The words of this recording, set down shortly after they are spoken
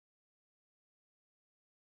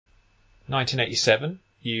1987,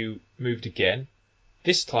 you moved again,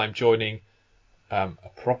 this time joining a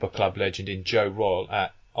proper club legend in Joe Royle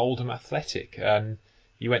at Oldham Athletic. And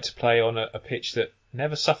you went to play on a pitch that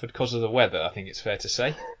never suffered because of the weather, I think it's fair to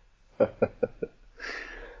say.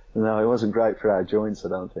 No, it wasn't great for our joints, I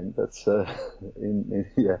don't think. But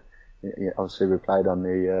obviously we played on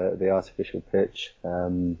the artificial pitch,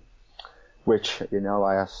 which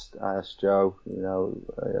I asked Joe,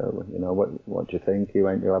 what do you think? He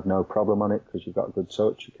went, you'll have no problem on it because you've got a good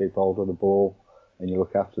touch, you keep hold of the ball and you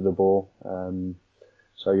look after the ball,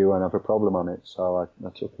 so you won't have a problem on it. So I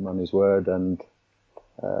took him on his word and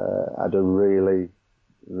had a really,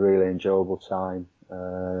 really enjoyable time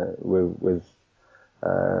with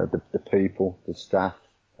the people, the staff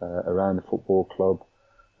around the football club,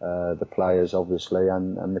 the players obviously,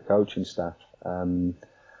 and the coaching staff.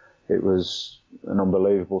 It was an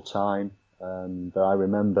unbelievable time, but I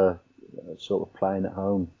remember sort of playing at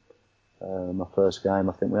home. My first game,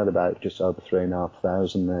 I think we had about just over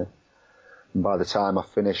 3,500 there. And by the time I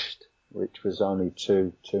finished, which was only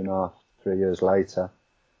 2.5, 3 years later,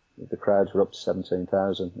 the crowds were up to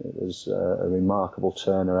 17,000. It was a remarkable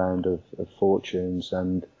turnaround of fortunes,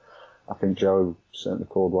 and I think Joe certainly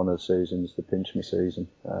called one of the seasons the pinch me season,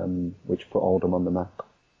 which put Oldham on the map.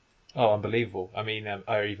 Oh, unbelievable. I mean,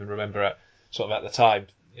 I even remember at the time,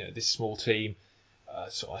 this small team, I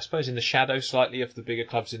suppose in the shadow slightly of the bigger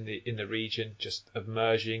clubs in the region, just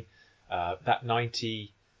emerging. That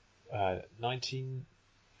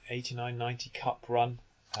 1989-90 Cup run,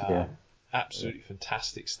 absolutely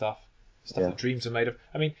fantastic stuff that dreams are made of.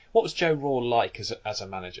 I mean, what was Joe Royle like as a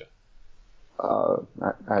manager?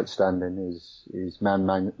 Outstanding. His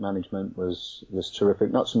management was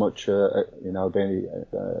terrific. Not so much, being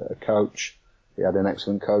a coach. He had an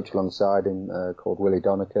excellent coach alongside him called Willie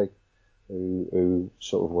Donachie, who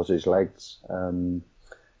sort of was his legs.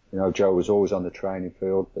 Joe was always on the training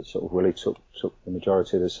field, but sort of Willie took the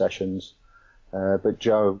majority of the sessions. But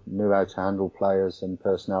Joe knew how to handle players and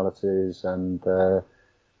personalities, and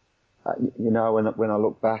when I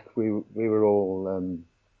look back, we were all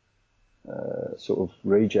sort of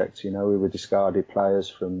rejects. We were discarded players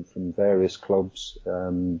from various clubs.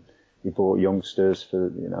 He bought youngsters for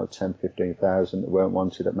 10, 15,000 that weren't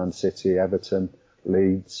wanted at Man City, Everton,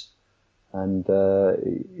 Leeds, and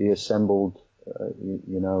he assembled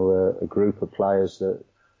a group of players that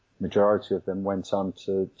majority of them went on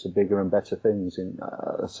to bigger and better things.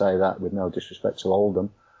 I say that with no disrespect to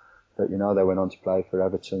Oldham, but they went on to play for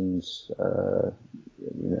Everton's,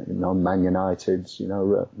 Man United's,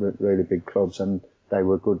 really big clubs, and they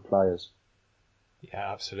were good players.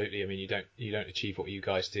 Yeah, absolutely. I mean, you don't achieve what you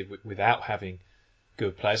guys did without having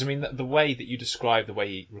good players. I mean, the way that you describe the way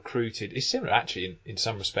he recruited is similar, actually, in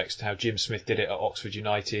some respects, to how Jim Smith did it at Oxford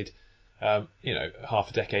United.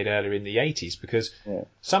 Half a decade earlier in the 80s, because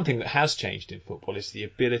something that has changed in football is the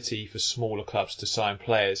ability for smaller clubs to sign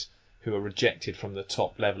players who are rejected from the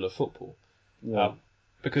top level of football. Yeah.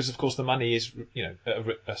 Because, of course, the money is,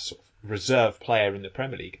 a sort of reserve player in the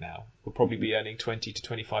Premier League now will probably be earning 20 to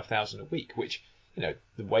 25,000 a week, which, the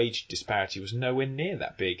wage disparity was nowhere near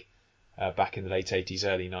that big back in the late 80s,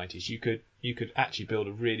 early 90s. You could actually build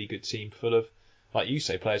a really good team full of, like you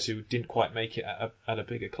say, players who didn't quite make it at a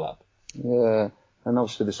bigger club. Yeah, and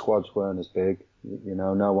obviously the squads weren't as big.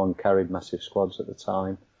 No one carried massive squads at the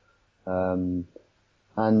time. And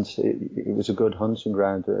it was a good hunting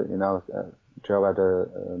ground. Joe had a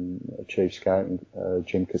chief scout,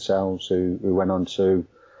 Jim Cassells, who went on to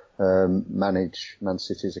manage Man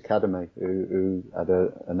City's academy, who had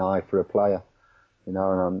an eye for a player. And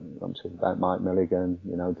I'm talking about Mike Milligan,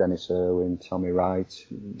 Dennis Irwin, Tommy Wright.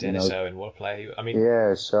 Dennis Irwin, what a player! I mean,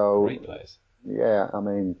 great players. Yeah, I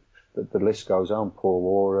mean, the list goes on. Paul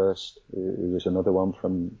Warhurst, who was another one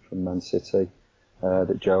from Man City,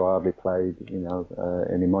 that Joe hardly played,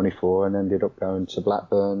 any money for, and ended up going to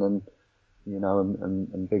Blackburn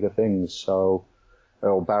and bigger things. So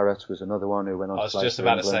Earl Barrett was another one who went on. I was to play just for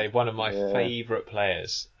about England. to say one of my favourite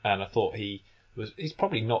players, and I thought he's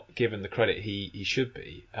probably not given the credit he should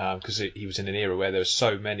be, because he was in an era where there were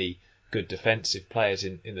so many good defensive players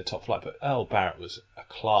in the top flight. But Earl Barrett was a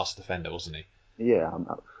class defender, wasn't he? Yeah,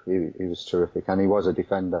 he was terrific, and he was a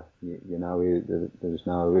defender. There was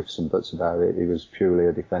no ifs and buts about it. He was purely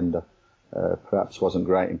a defender. Perhaps wasn't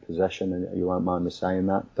great in possession, and you won't mind me saying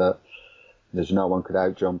that, but there's no one could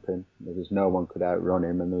out-jump him, there was no one could outrun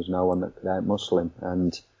him, and there was no one that could out-muscle him.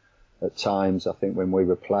 And at times, I think when we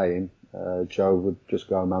were playing, Joe would just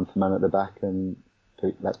go man for man at the back and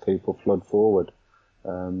let people flood forward.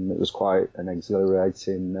 It was quite an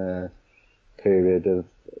exhilarating period of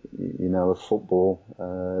football,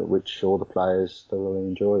 which all the players thoroughly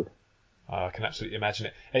enjoyed. I can absolutely imagine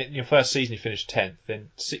it. In your first season, you finished 10th, then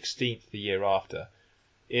 16th the year after.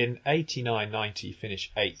 In 89-90, you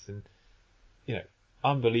finished 8th, and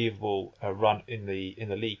unbelievable run in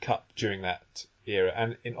the League Cup during that era.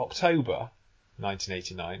 And in October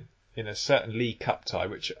 1989, in a certain League Cup tie,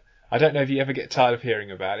 which I don't know if you ever get tired of hearing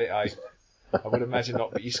about it. I would imagine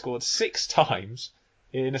not, but you scored 6 times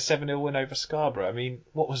in a 7-0 win over Scarborough. I mean,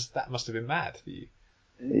 that must have been mad for you.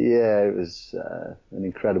 Yeah, it was an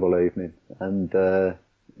incredible evening, and I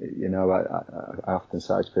often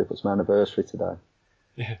say to people, it's my anniversary today.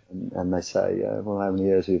 Yeah. And they say, well, how many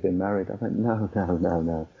years have you been married? I went,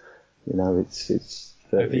 no. It's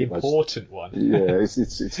 30. The important one. Yeah,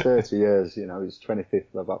 it's 30 years. It's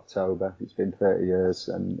 25th of October. It's been 30 years,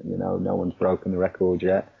 and no one's broken the record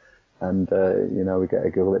yet. And we get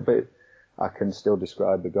a go at it, but I can still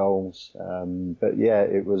describe the goals. But yeah,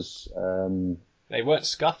 it was. They weren't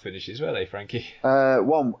scuff finishes, were they, Frankie?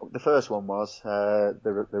 The first one was.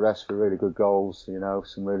 The rest were really good goals.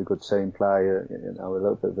 Some really good team play. A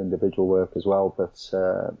little bit of individual work as well. But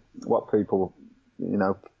what people,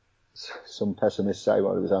 some pessimists say,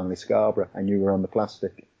 well, it was only Scarborough, and you were on the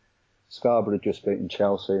plastic. Scarborough had just beaten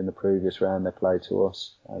Chelsea in the previous round they played to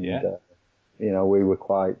us, and we were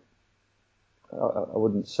quite. I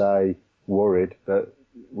wouldn't say worried, but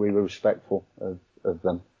we were respectful of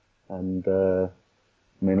them, and.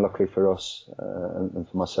 Luckily for us and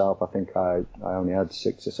for myself, I think I only had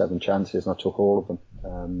 6 or 7 chances, and I took all of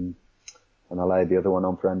them. And I laid the other one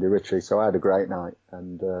on for Andy Ritchie. So I had a great night,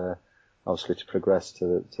 and obviously to progress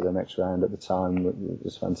to the next round at the time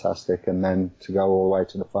was fantastic, and then to go all the way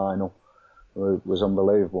to the final was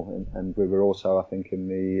unbelievable. And we were also, I think, in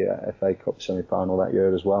the FA Cup semi-final that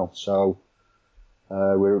year as well. So. We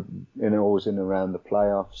were always in and around the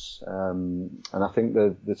playoffs, and I think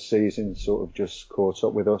the season sort of just caught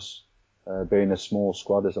up with us, being a small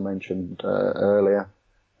squad, as I mentioned earlier.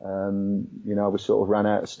 We sort of ran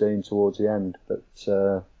out of steam towards the end, but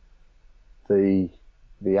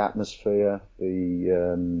the atmosphere,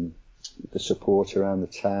 the support around the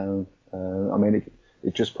town,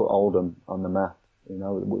 it just put Oldham on the map.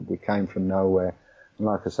 We came from nowhere, and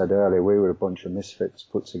like I said earlier, we were a bunch of misfits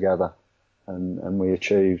put together. And we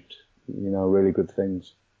achieved, really good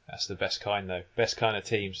things. That's the best kind, though. Best kind of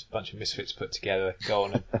teams. Bunch of misfits put together. Go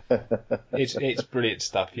on. It's brilliant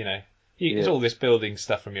stuff, It's all this building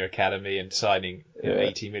stuff from your academy and signing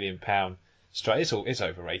 £80 million straight. It's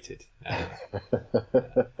overrated.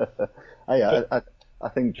 I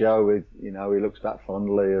think Joe, he looks back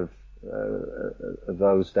fondly of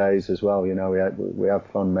those days as well. We have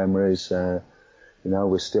fond memories.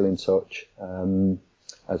 We're still in touch.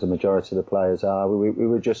 As a majority of the players are. We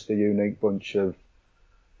were just a unique bunch of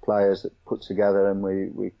players that put together, and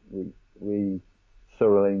we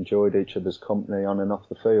thoroughly enjoyed each other's company on and off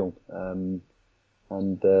the field.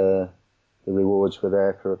 And the rewards were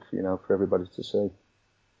there for everybody to see.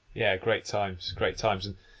 Yeah, great times.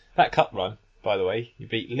 And that cup run, by the way, you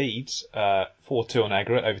beat Leeds 4-2 on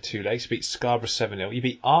aggregate over 2 legs. You beat Scarborough 7-0. You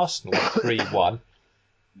beat Arsenal 3-1.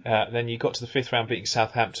 Then you got to the 5th round beating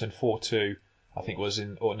Southampton 4-2. I think it was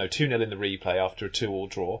 2-0 in the replay after a 2-2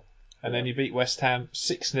 draw. And then you beat West Ham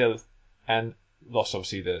 6-0 and lost,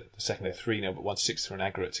 obviously, the second leg 3-0, but won 6-3 on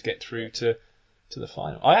aggregate to get through to the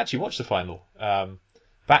final. I actually watched the final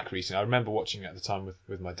back recently. I remember watching it at the time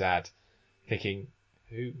with my dad, thinking,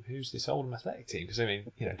 who's this Oldham Athletic team? Because,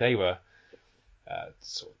 they were...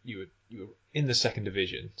 you were in the second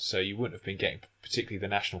division, so you wouldn't have been getting particularly the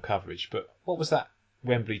national coverage. But what was that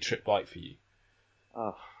Wembley trip like for you?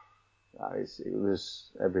 Oh. It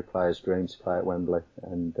was every player's dream to play at Wembley,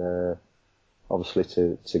 and obviously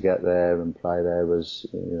to get there and play there was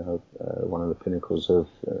one of the pinnacles of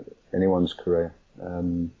anyone's career.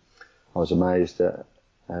 I was amazed at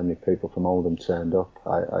how many people from Oldham turned up.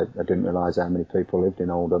 I didn't realise how many people lived in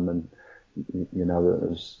Oldham, and there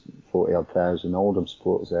was 40,000 Oldham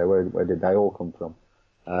supporters there. Where did they all come from?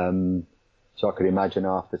 So I could imagine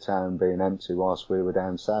half the town being empty whilst we were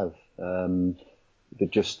down south.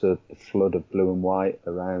 The flood of blue and white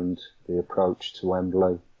around the approach to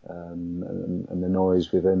Wembley, and the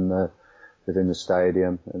noise within the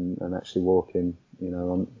stadium, and actually walking,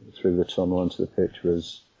 through the tunnel onto the pitch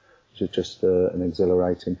was just an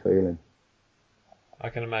exhilarating feeling. I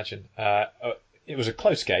can imagine. It was a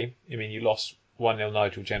close game. You lost 1-0,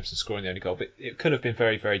 Nigel Jemson scoring the only goal, but it could have been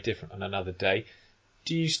very, very different on another day.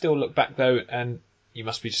 Do you still look back though, and you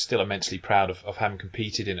must be still immensely proud of having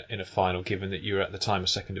competed in a final, given that you were at the time a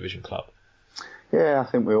second division club? Yeah, I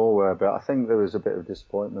think we all were, but I think there was a bit of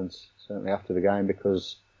disappointment, certainly after the game,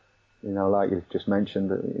 because, like you've just mentioned,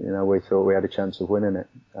 we thought we had a chance of winning it.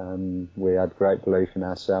 We had great belief in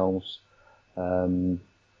ourselves. And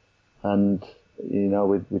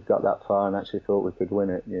we'd got that far and actually thought we could win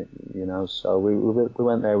it. So we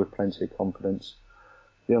went there with plenty of confidence.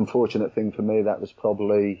 The unfortunate thing for me, that was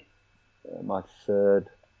probably my third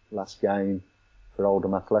last game for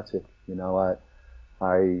Oldham Athletic.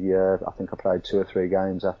 I think I played 2 or 3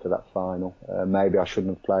 games after that final. Maybe I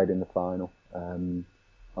shouldn't have played in the final.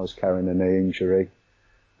 I was carrying a knee injury.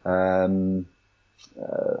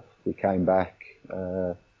 We came back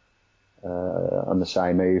on the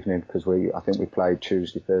same evening because I think we played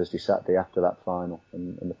Tuesday, Thursday, Saturday after that final,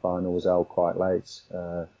 and the final was held quite late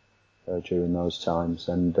during those times.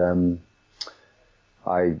 And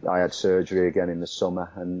I had surgery again in the summer,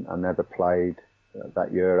 and I never played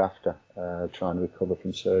that year after, trying to recover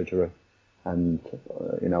from surgery, and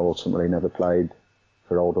ultimately never played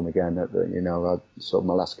for Oldham again. Sort of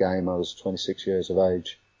my last game, I was 26 years of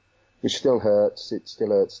age, which still hurts. It still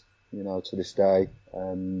hurts, to this day.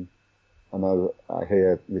 I know I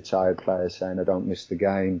hear retired players saying I don't miss the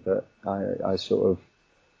game, but I sort of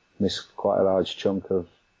miss quite a large chunk of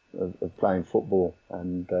playing football,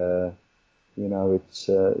 and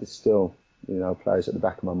it's still plays at the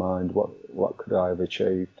back of my mind. What could I have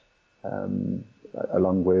achieved,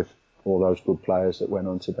 along with all those good players that went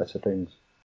on to better things.